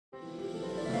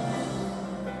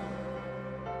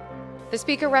The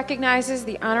Speaker recognizes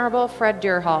the Honorable Fred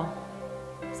Durhal.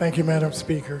 Thank you, Madam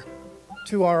Speaker.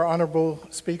 To our Honorable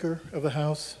Speaker of the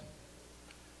House,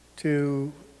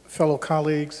 to fellow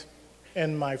colleagues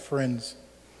and my friends,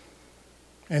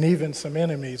 and even some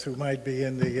enemies who might be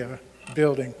in the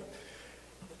building.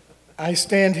 I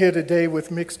stand here today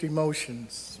with mixed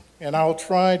emotions, and I'll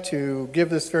try to give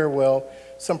this farewell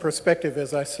some perspective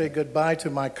as I say goodbye to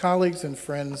my colleagues and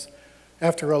friends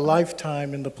after a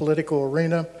lifetime in the political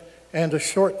arena and a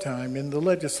short time in the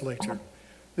legislature.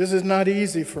 This is not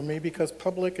easy for me because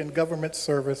public and government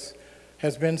service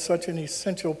has been such an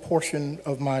essential portion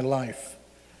of my life.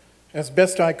 As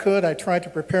best I could, I tried to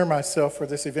prepare myself for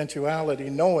this eventuality,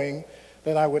 knowing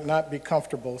that I would not be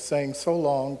comfortable saying so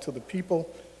long to the people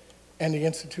and the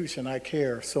institution I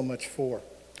care so much for.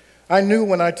 I knew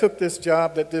when I took this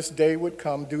job that this day would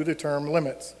come due to term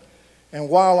limits. And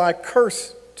while I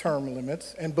curse term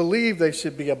limits and believe they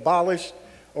should be abolished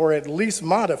or at least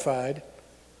modified,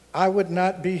 I would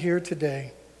not be here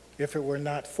today if it were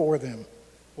not for them.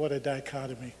 What a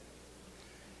dichotomy.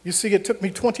 You see, it took me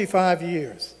 25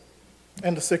 years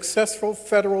and a successful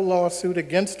federal lawsuit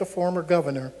against a former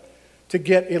governor to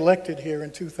get elected here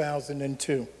in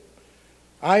 2002.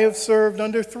 I have served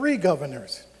under 3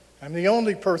 governors. I'm the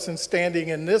only person standing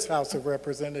in this House of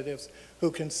Representatives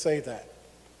who can say that.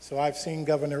 So I've seen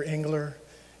Governor Engler,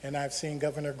 and I've seen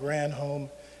Governor Granholm,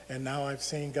 and now I've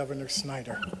seen Governor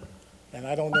Snyder. And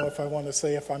I don't know if I want to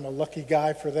say if I'm a lucky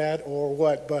guy for that or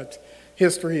what, but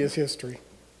history is history.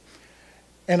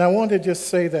 And I want to just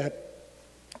say that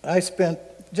I spent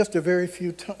just a very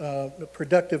few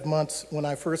productive months when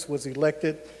I first was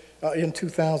elected in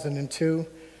 2002,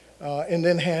 and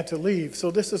then had to leave.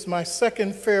 So this is my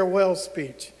second farewell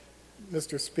speech,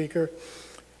 Mr. Speaker.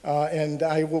 And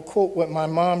I will quote what my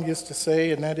mom used to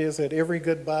say, and that is that every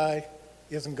goodbye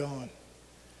isn't gone.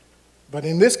 But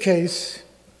in this case,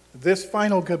 this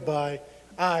final goodbye,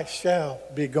 I shall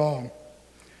be gone.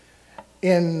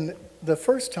 In the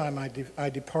first time I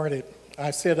departed,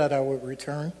 I said that I would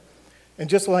return. And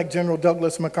just like General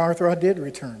Douglas MacArthur, I did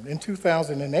return. In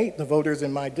 2008, the voters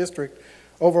in my district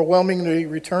overwhelmingly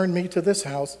returned me to this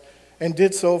House and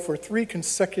did so for 3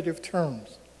 consecutive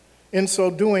terms. In so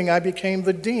doing, I became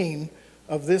the Dean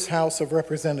of this House of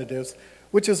Representatives,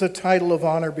 which is a title of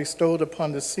honor bestowed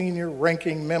upon the senior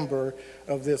ranking member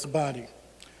of this body.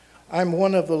 I'm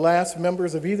one of the last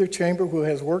members of either chamber who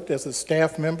has worked as a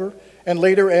staff member and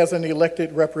later as an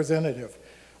elected representative.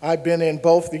 I've been in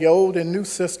both the old and new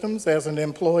systems as an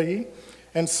employee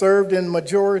and served in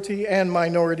majority and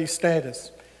minority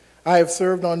status. I have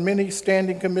served on many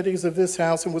standing committees of this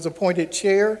House and was appointed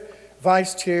chair,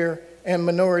 vice chair, and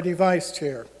minority vice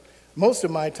chair. Most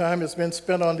of my time has been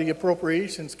spent on the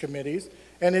appropriations committees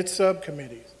and its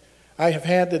subcommittees. I have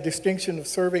had the distinction of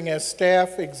serving as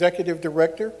staff executive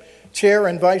director, chair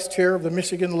and vice chair of the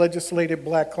Michigan Legislative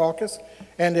Black Caucus,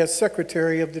 and as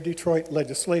secretary of the Detroit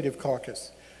Legislative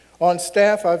Caucus. On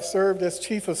staff, I've served as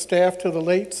chief of staff to the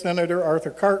late Senator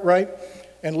Arthur Cartwright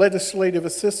and legislative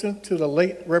assistant to the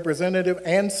late Representative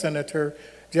and Senator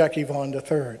Jackie Vaughn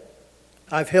III.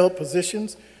 I've held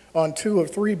positions on 2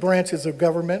 of 3 branches of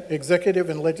government, executive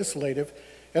and legislative,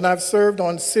 and I've served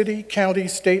on city, county,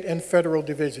 state, and federal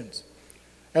divisions.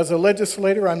 As a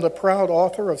legislator, I'm the proud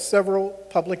author of several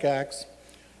public acts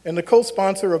and the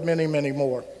co-sponsor of many, many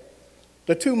more.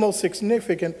 The 2 most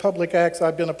significant public acts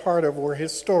I've been a part of were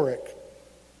historic.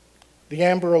 The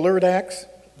Amber Alert Acts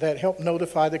that helped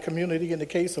notify the community in the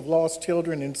case of lost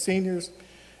children and seniors,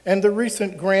 and the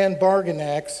recent Grand Bargain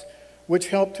Acts, which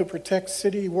helped to protect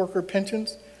city worker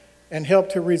pensions and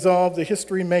helped to resolve the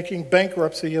history-making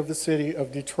bankruptcy of the city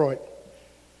of Detroit.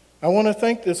 I want to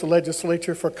thank this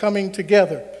legislature for coming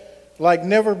together like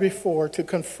never before to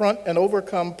confront and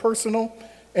overcome personal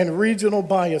and regional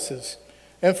biases,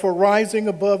 and for rising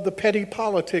above the petty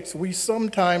politics we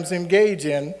sometimes engage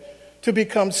in to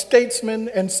become statesmen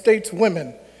and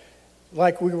stateswomen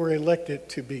like we were elected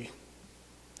to be.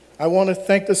 I want to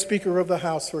thank the Speaker of the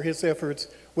House for his efforts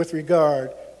with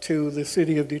regard to the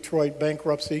city of Detroit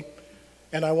bankruptcy.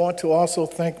 And I want to also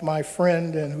thank my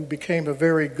friend and who became a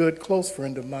very good, close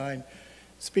friend of mine,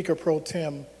 Speaker Pro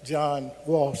Tem John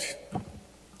Walsh.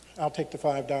 I'll take the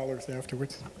 $5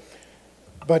 afterwards.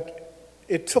 But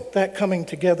it took that coming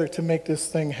together to make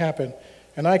this thing happen.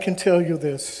 And I can tell you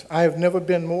this, I have never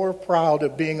been more proud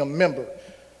of being a member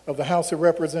of the House of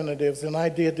Representatives than I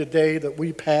did the day that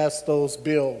we passed those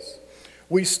bills.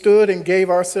 We stood and gave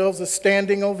ourselves a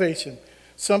standing ovation,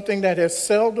 something that has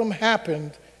seldom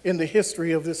happened in the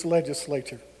history of this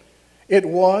legislature. It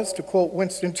was, to quote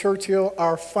Winston Churchill,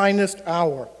 our finest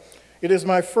hour. It is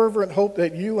my fervent hope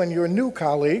that you and your new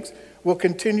colleagues will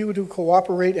continue to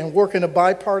cooperate and work in a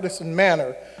bipartisan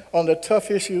manner on the tough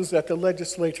issues that the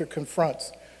legislature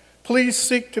confronts. Please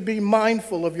seek to be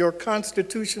mindful of your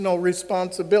constitutional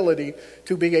responsibility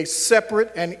to be a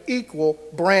separate and equal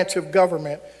branch of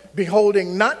government,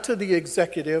 beholding not to the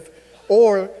executive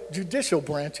or judicial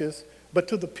branches, but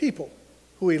to the people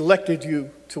who elected you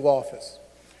to office.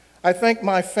 I thank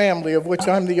my family, of which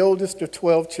I'm the oldest of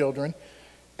 12 children,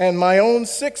 and my own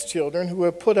 6 children who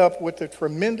have put up with the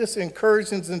tremendous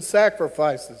incursions and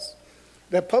sacrifices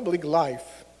that public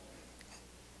life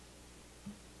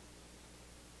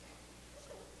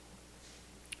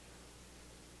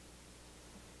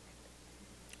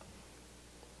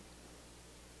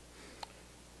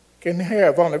can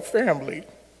have on a family.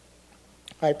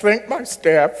 I thank my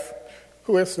staff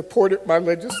who has supported my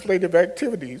legislative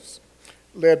activities,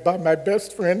 led by my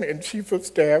best friend and chief of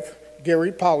staff,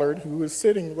 Gary Pollard, who is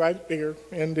sitting right there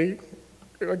in the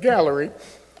gallery,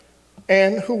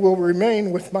 and who will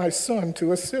remain with my son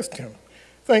to assist him.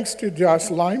 Thanks to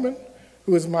Josh Lyman,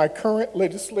 who is my current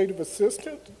legislative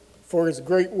assistant, for his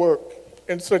great work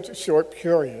in such a short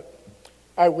period.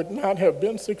 I would not have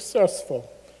been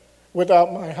successful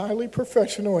without my highly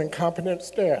professional and competent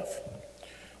staff.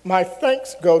 My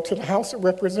thanks go to the House of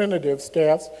Representatives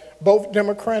staffs, both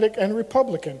Democratic and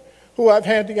Republican, who I've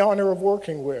had the honor of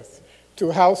working with,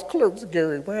 to House Clerks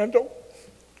Gary Randall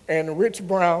and Rich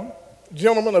Brown,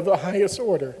 gentlemen of the highest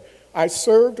order. I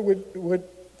served with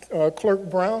Clerk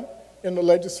Brown in the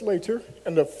legislature,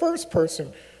 and the first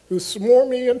person who swore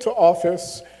me into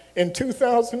office in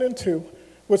 2002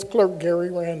 was Clerk Gary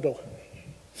Randall.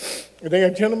 They are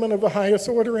gentlemen of the highest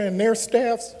order, and their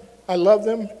staffs, I love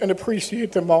them and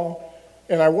appreciate them all.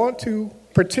 And I want to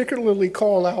particularly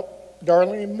call out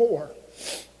Darlene Moore,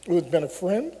 who has been a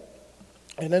friend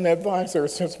and an advisor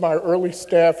since my early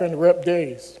staff and rep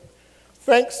days.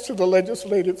 Thanks to the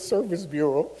Legislative Service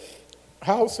Bureau,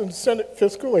 House and Senate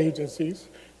fiscal agencies,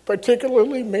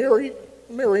 particularly Mary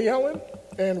Ellen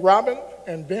and Robin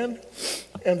and Ben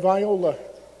and Viola.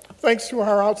 Thanks to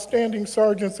our outstanding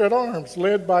sergeants at arms,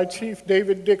 led by Chief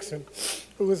David Dixon,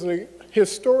 who is the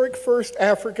historic first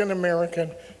African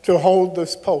American to hold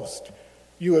this post.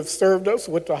 You have served us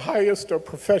with the highest of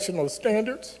professional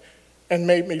standards and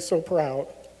made me so proud.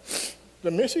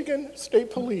 The Michigan State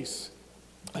Police,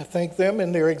 I thank them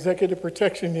and their Executive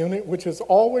Protection Unit, which has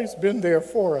always been there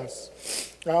for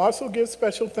us. I also give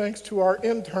special thanks to our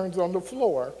interns on the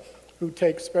floor who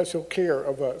take special care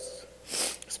of us.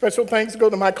 Special thanks go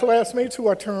to my classmates who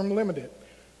are term limited.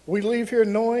 We leave here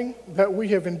knowing that we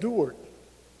have endured.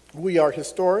 We are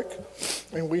historic,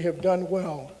 and we have done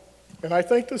well. And I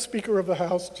thank the Speaker of the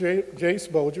House, Jace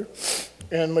Bolger,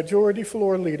 and Majority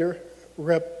Floor Leader,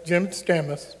 Rep. Jim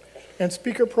Stamus, and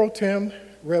Speaker Pro Tem,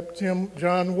 Rep.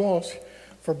 John Walsh,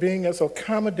 for being as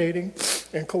accommodating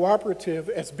and cooperative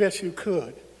as best you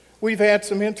could. We've had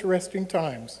some interesting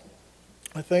times.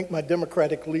 I thank my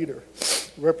Democratic leader,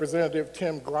 Representative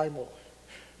Tim Greimel,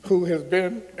 who has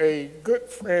been a good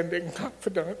friend and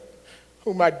confidant,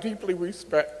 whom I deeply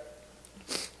respect.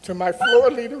 To my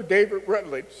floor leader, David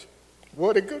Rutledge,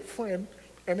 what a good friend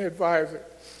and advisor.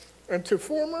 And to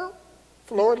former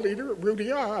floor leader, Rudy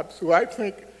Hobbs, who I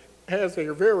think has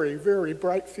a very, very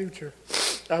bright future.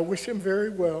 I wish him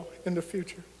very well in the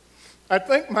future. I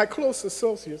thank my close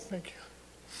associates, thank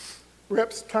you.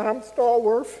 Reps Tom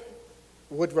Stallworth,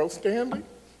 Woodrow Stanley,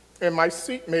 and my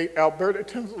seatmate, Alberta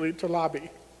Tinsley Talabi.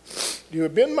 You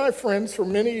have been my friends for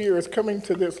many years coming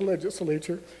to this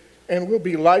legislature and will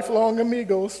be lifelong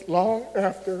amigos long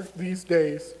after these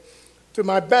days. To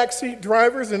my backseat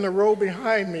drivers in the row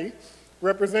behind me,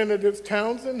 Representatives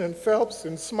Townsend and Phelps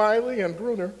and Smiley and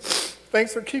Bruner,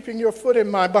 thanks for keeping your foot in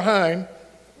my behind.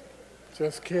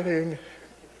 Just kidding.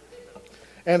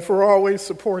 And for always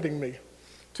supporting me.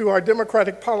 To our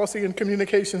Democratic policy and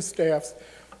communication staffs,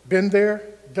 been there,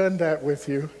 done that with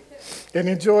you, and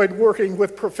enjoyed working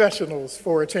with professionals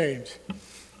for a change.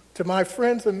 To my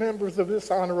friends and members of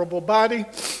this honorable body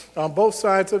on both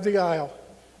sides of the aisle,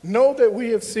 know that we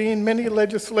have seen many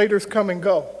legislators come and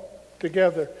go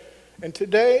together. And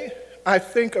today, I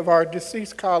think of our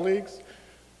deceased colleagues,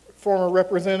 former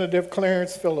Representative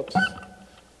Clarence Phillips,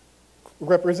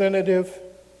 Representative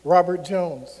Robert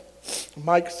Jones,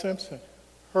 Mike Simpson,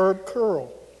 Herb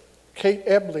Curl, Kate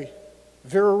Ebley,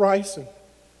 Vera Rison,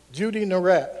 Judy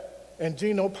Narat, and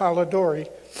Gino Polidori,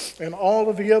 and all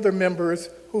of the other members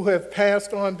who have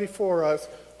passed on before us,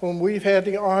 whom we've had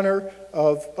the honor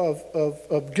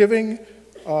of giving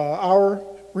our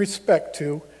respect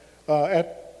to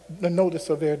at the notice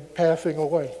of their passing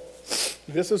away.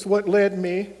 This is what led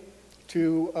me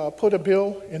to put a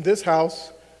bill in this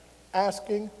House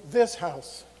asking this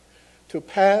House to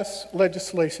pass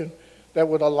legislation that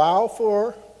would allow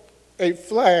for a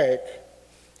flag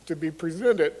to be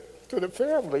presented to the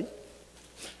family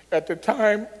at the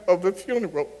time of the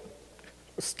funeral.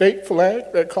 A state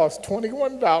flag that costs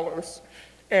 $21,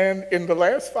 and in the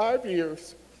last 5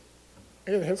 years,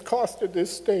 it has costed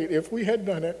this state, if we had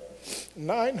done it,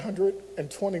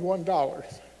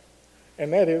 $921.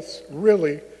 And that is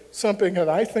really something that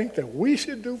I think that we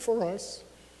should do for us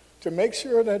to make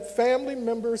sure that family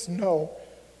members know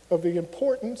of the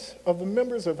importance of the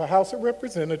members of the House of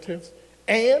Representatives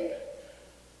and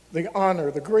the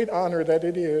honor, the great honor that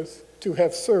it is to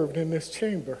have served in this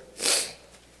chamber.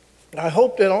 I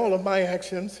hope that all of my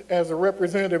actions as a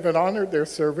representative have honored their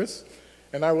service,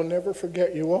 and I will never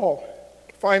forget you all.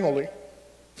 Finally,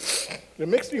 the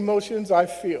mixed emotions I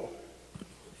feel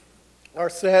are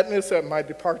sadness at my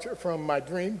departure from my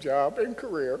dream job and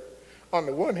career on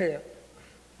the one hand,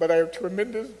 but I have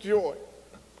tremendous joy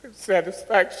and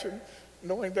satisfaction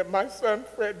knowing that my son,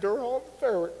 Fred Durhal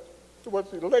Jr,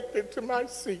 was elected to my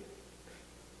seat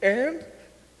and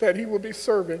that he will be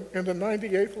serving in the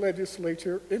 98th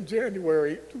legislature in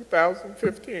January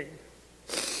 2015.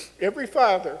 Every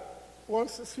father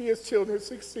wants to see his children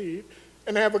succeed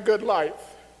and have a good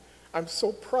life. I'm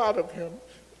so proud of him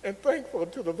and thankful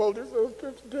to the voters of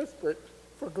this district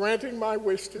for granting my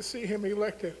wish to see him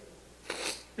elected.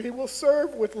 He will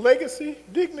serve with legacy,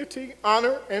 dignity,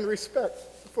 honor, and respect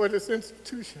for this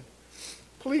institution.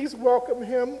 Please welcome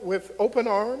him with open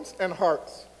arms and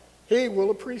hearts. He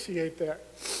will appreciate that.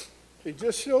 He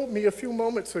just showed me a few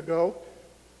moments ago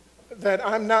that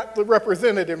I'm not the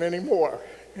representative anymore.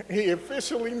 He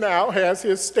officially now has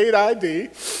his state ID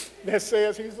that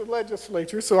says he's a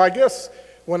legislator. So I guess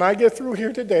when I get through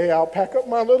here today, I'll pack up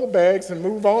my little bags and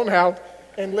move on out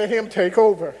and let him take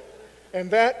over. And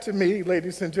that, to me,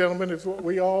 ladies and gentlemen, is what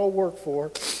we all work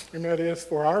for, and that is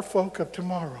for our folk of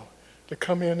tomorrow to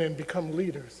come in and become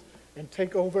leaders and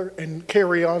take over and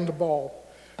carry on the ball.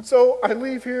 So I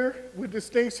leave here with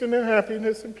distinction and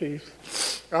happiness and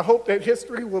peace. I hope that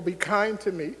history will be kind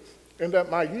to me and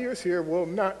that my years here will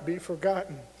not be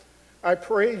forgotten. I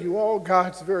pray you all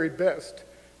God's very best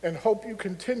and hope you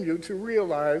continue to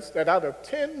realize that out of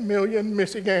 10 million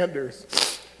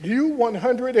Michiganders, you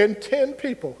 110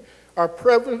 people are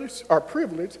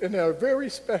privileged and are very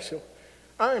special.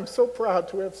 I am so proud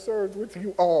to have served with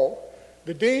you all.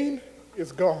 The dean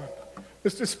is gone.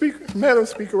 Mr. Speaker, Madam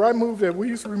Speaker, I move that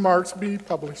these remarks be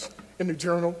published in the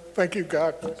Journal. Thank you,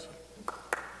 God bless.